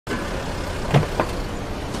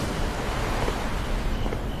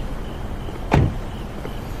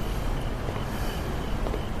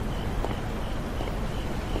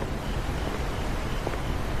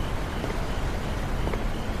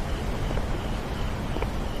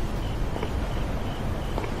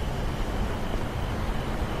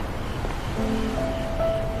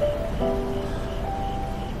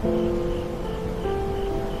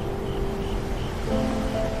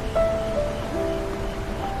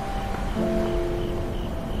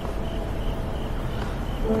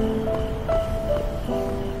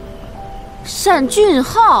单俊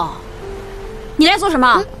浩，你来做什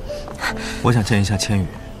么？我想见一下千羽。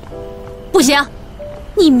不行，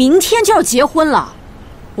你明天就要结婚了，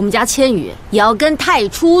我们家千羽也要跟太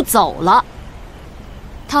初走了。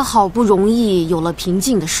他好不容易有了平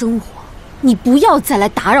静的生活，你不要再来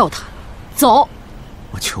打扰他了。走。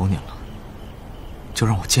我求您了，就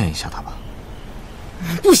让我见一下他吧。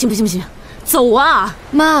不行不行不行，走啊！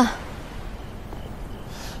妈。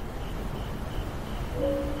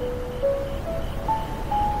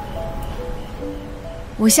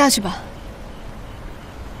我下去吧。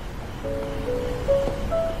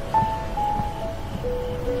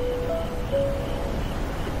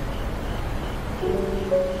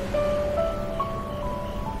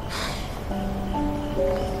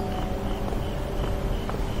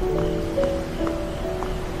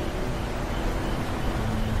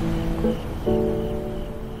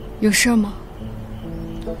有事吗？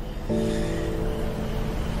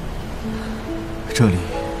这里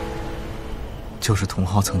就是同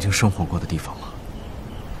浩曾经生活过的地方吗？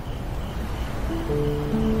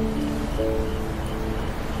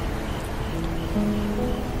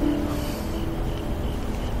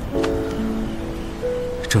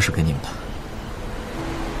这是给你们的。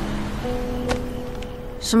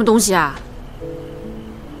什么东西啊？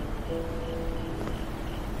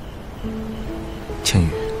千羽，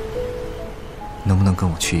能不能跟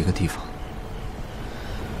我去一个地方？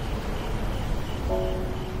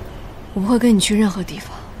我不会跟你去任何地方，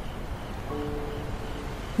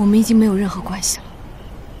我们已经没有任何关系了。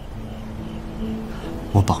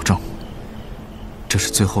我保证，这是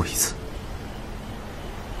最后一次。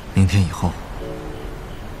明天以后，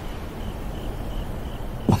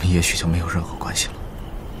我们也许就没有任何关系了。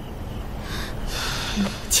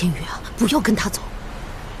千羽啊，不要跟他走，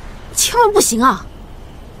千万不行啊！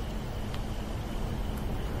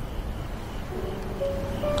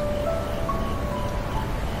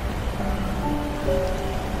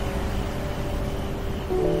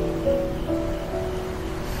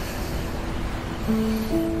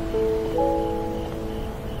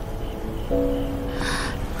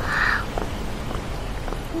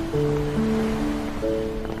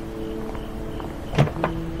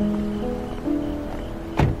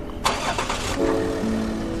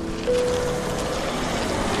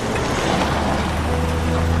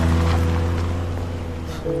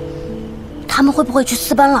他们会不会去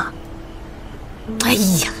私奔了？哎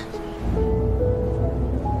呀！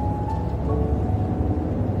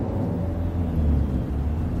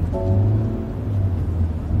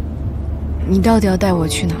你到底要带我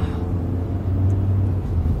去哪儿？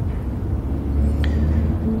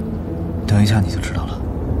等一下你就知道了。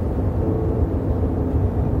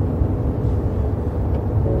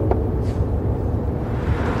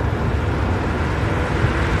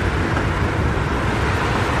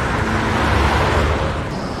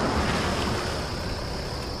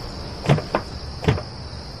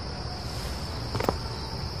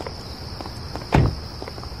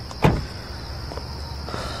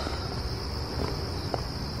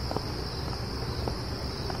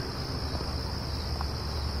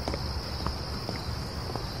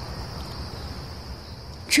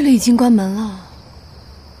这里已经关门了。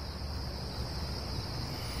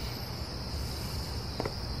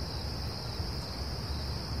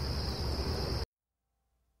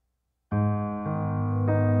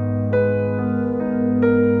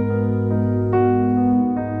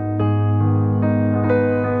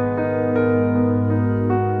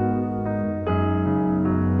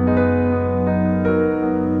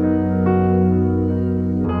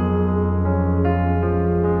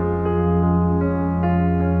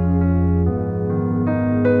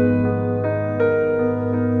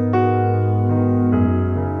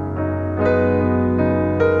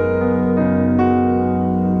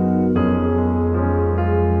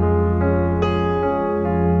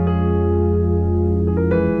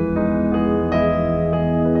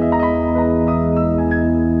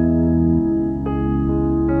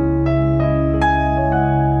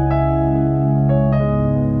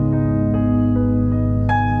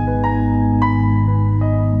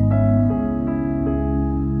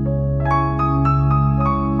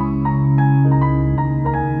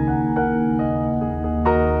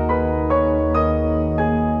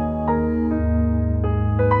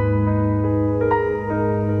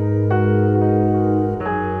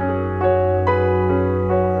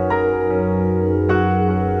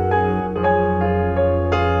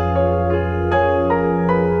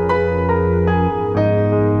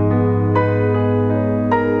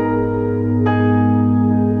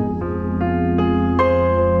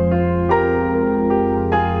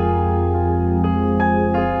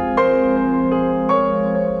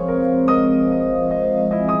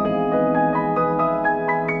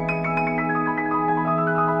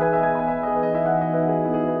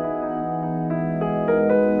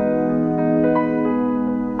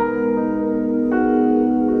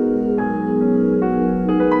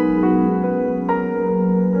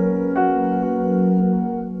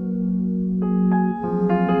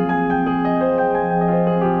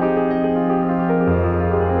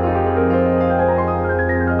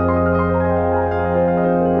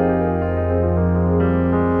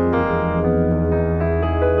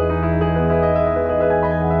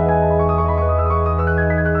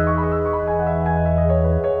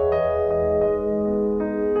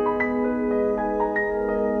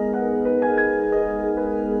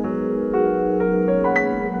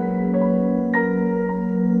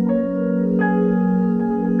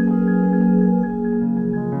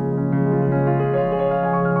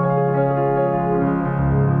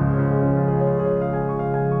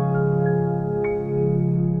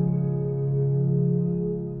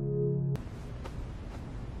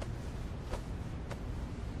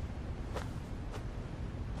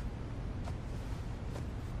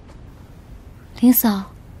林嫂，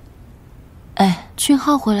哎，俊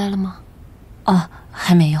浩回来了吗？哦，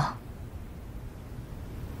还没有。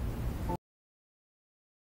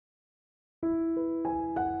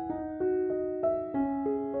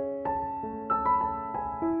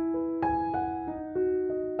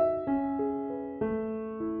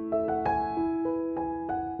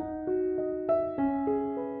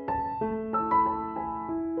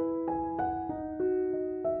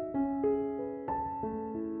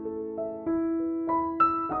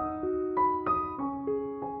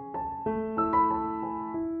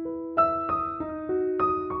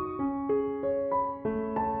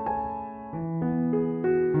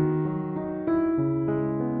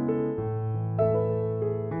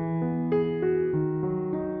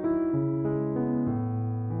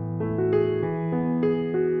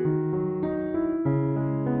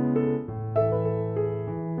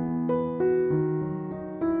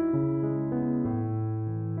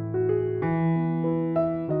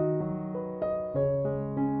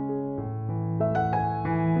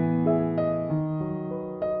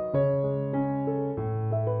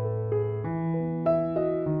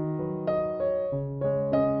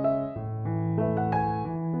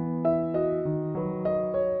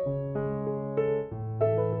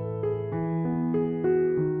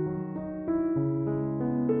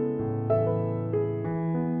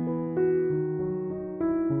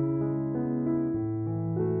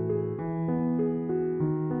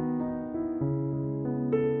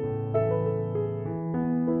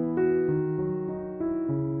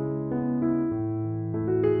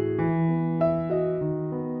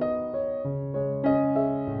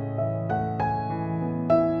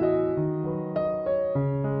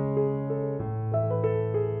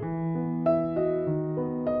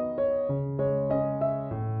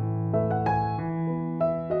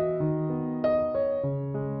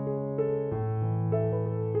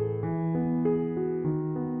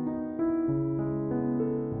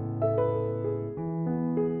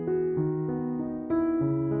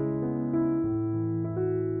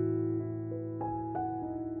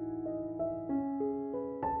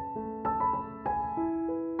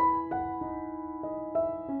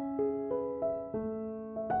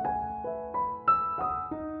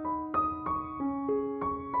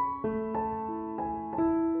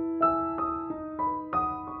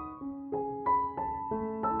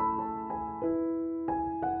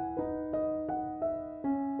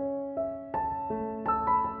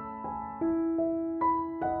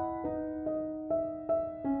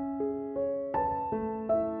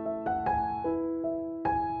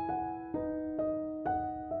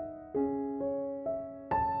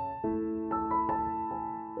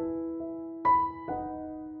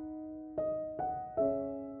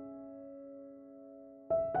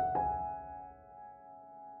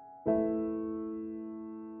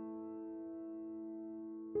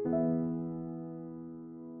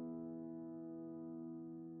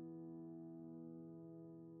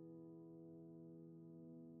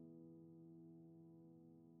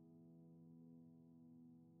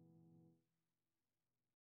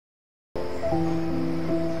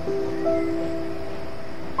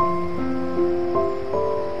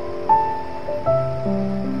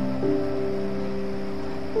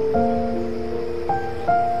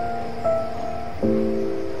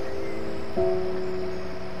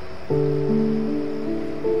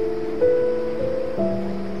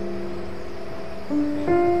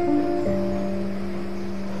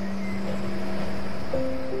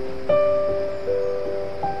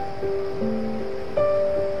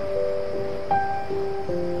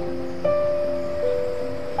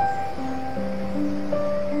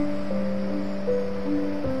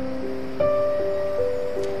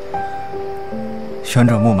旋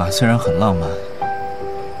转木马虽然很浪漫，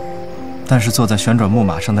但是坐在旋转木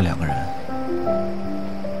马上的两个人，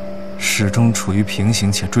始终处于平行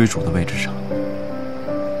且追逐的位置上，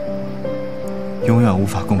永远无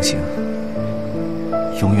法共行，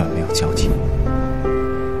永远没有交集。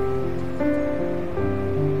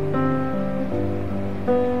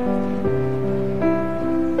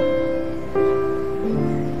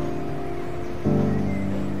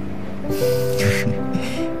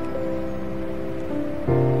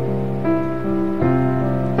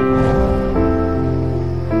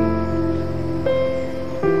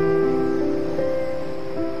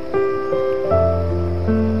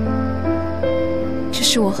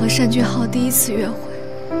是我和单俊浩第一次约会，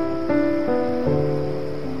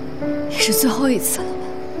也是最后一次了吧？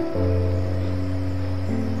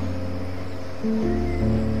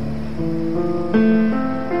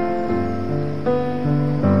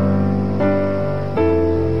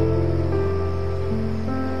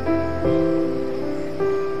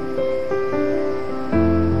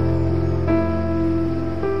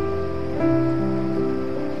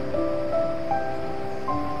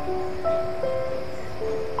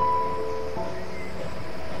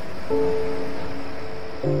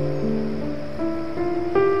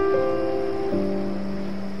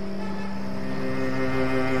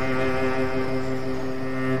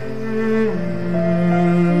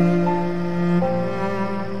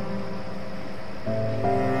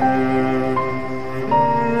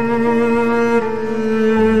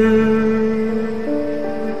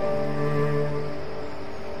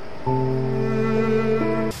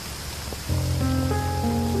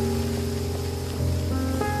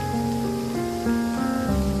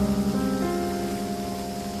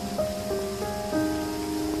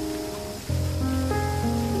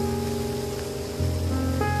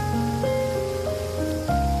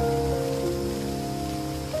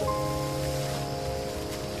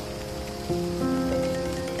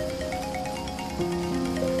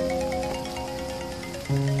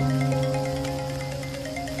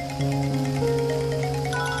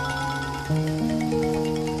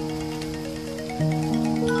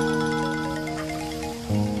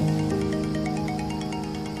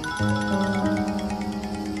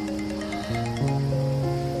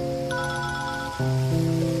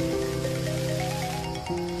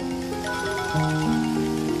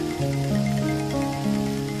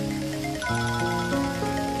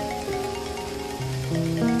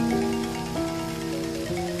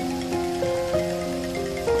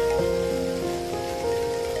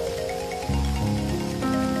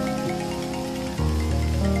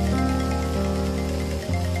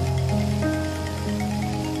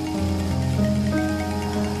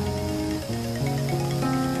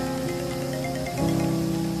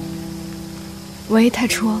喂，太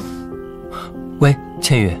初。喂，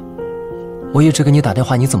千羽，我一直给你打电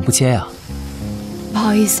话，你怎么不接呀？不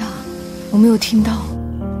好意思啊，我没有听到。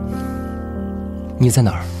你在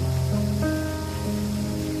哪儿？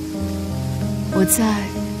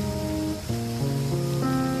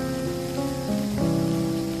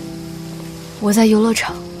我在游乐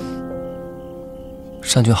场。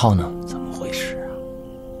单俊浩呢？怎么回事啊？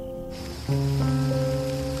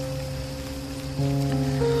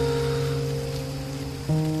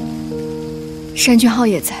单俊浩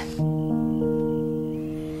也在。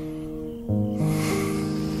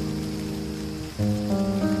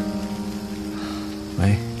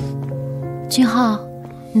喂，俊浩，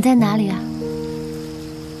你在哪里啊？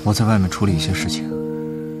我在外面处理一些事情。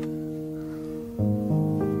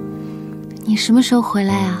你什么时候回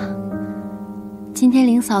来啊？今天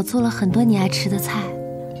林嫂做了很多你爱吃的菜。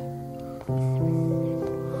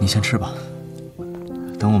你先吃吧，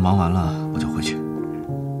等我忙完了我就回去。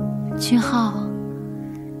俊浩，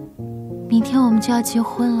明天我们就要结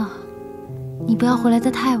婚了，你不要回来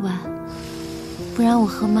得太晚，不然我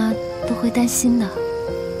和妈都会担心的。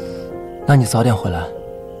那你早点回来，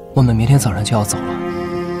我们明天早上就要走了。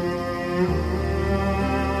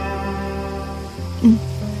嗯，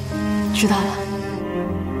知道了。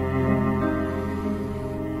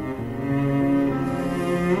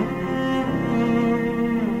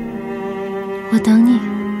我等你。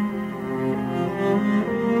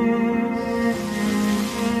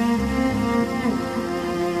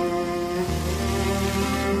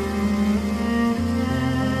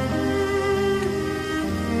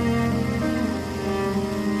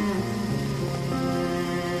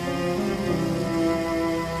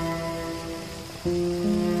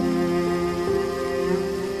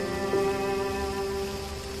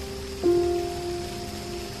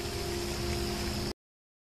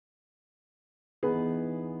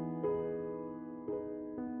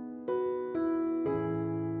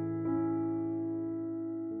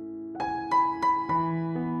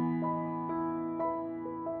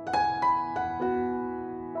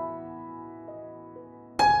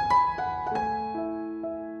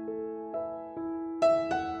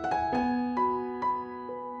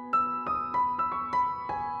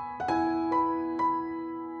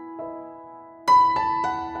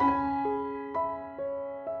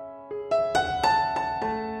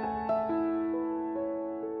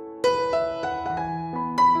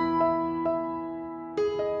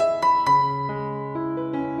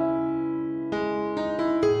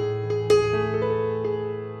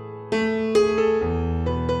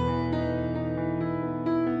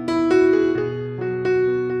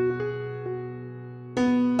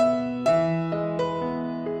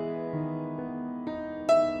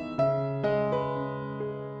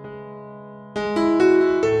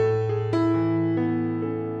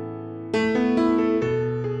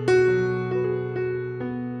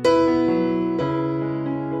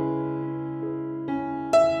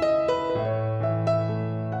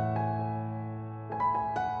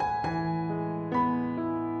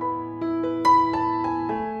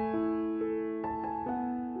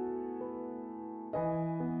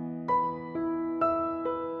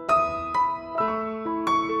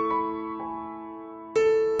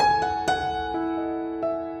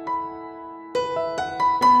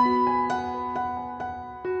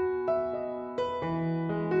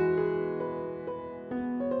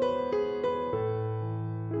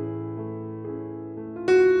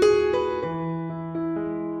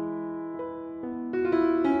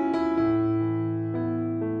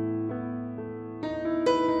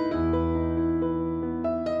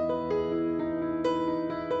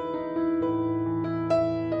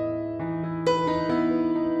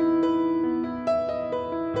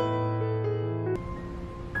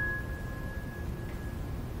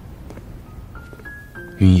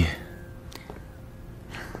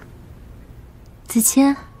子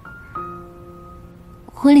谦，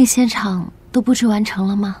婚礼现场都布置完成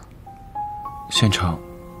了吗？现场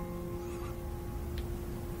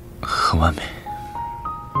很完美，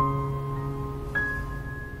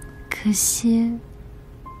可惜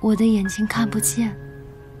我的眼睛看不见。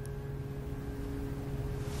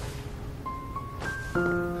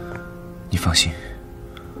你放心，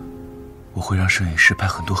我会让摄影师拍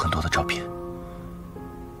很多很多的照片，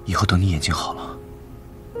以后等你眼睛好了，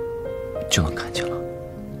就能看见了。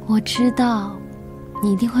我知道，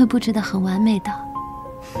你一定会布置得很完美的。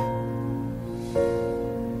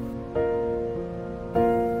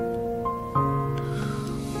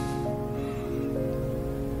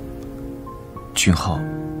俊浩，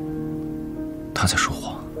他在说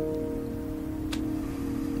谎。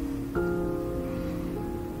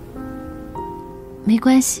没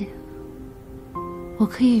关系，我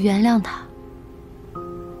可以原谅他。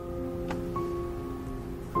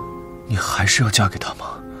你还是要嫁给他吗？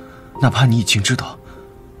哪怕你已经知道，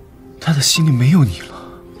他的心里没有你了。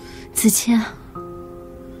子谦，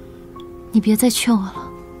你别再劝我了。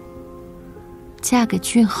嫁给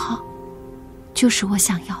俊浩，就是我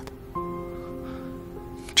想要的。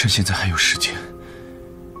趁现在还有时间，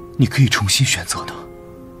你可以重新选择的。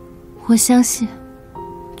我相信，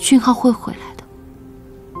俊浩会回来的。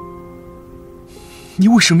你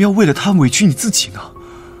为什么要为了他委屈你自己呢？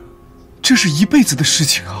这是一辈子的事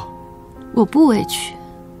情啊！我不委屈。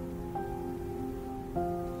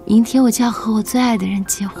明天我就要和我最爱的人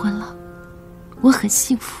结婚了，我很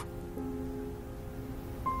幸福。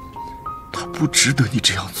他不值得你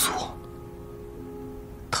这样做，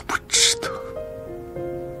他不值得。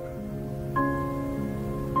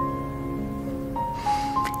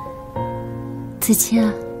子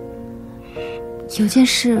谦，有件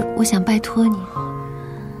事我想拜托你。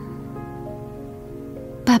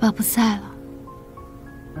爸爸不在了，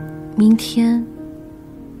明天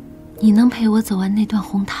你能陪我走完那段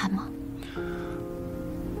红毯吗？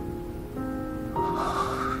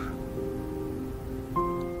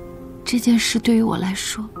这件事对于我来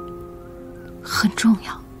说很重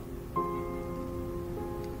要。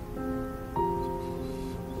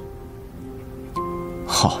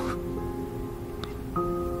好，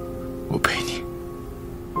我陪你。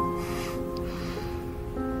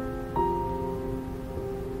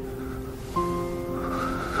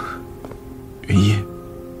云一，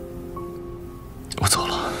我走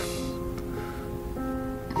了。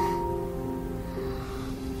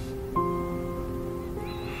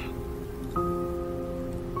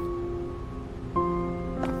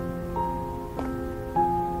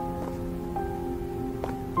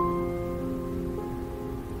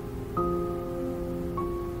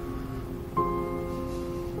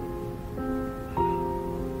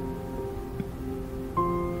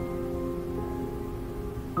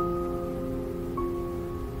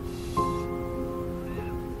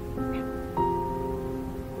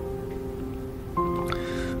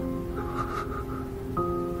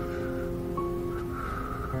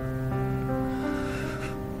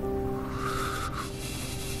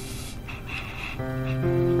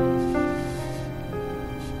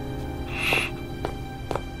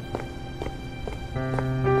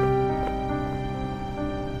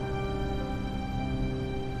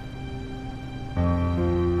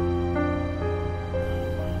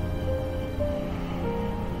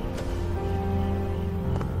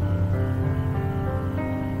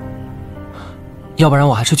要不然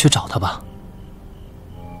我还是去找他吧。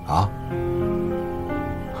啊？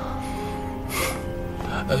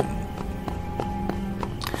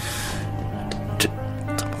这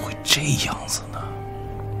怎么会这样子呢？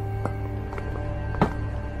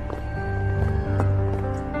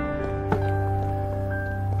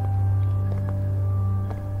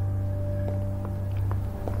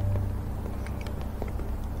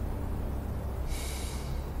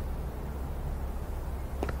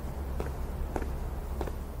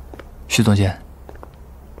徐总监，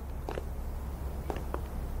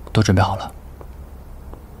都准备好了。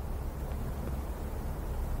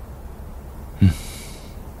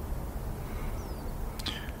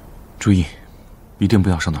注意，一定不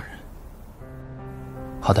要伤到人。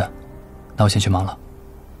好的，那我先去忙了。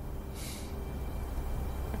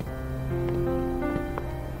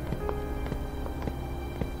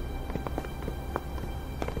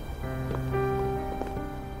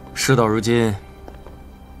事到如今，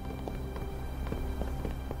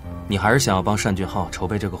你还是想要帮单俊浩筹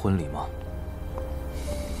备这个婚礼吗？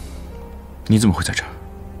你怎么会在这儿？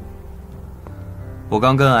我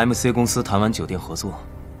刚跟 MC 公司谈完酒店合作，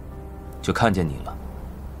就看见你了，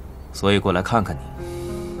所以过来看看你。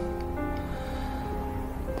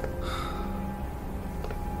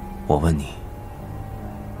我问你，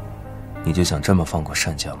你就想这么放过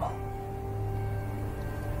单家吗？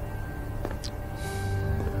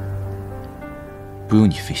不用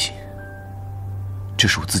你费心，这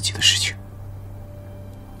是我自己的事情。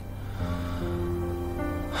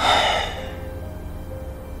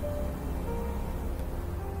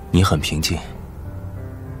你很平静，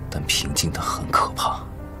但平静得很可怕。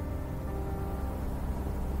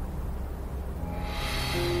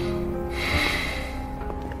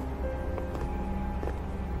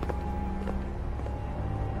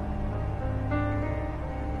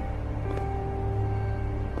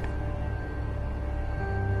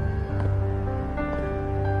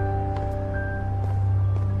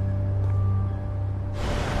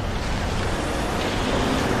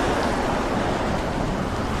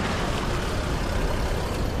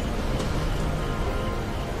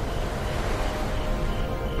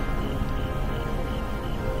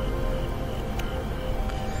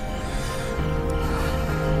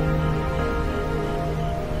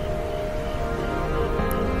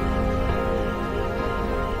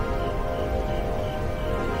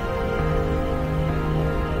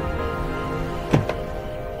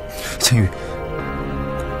千羽。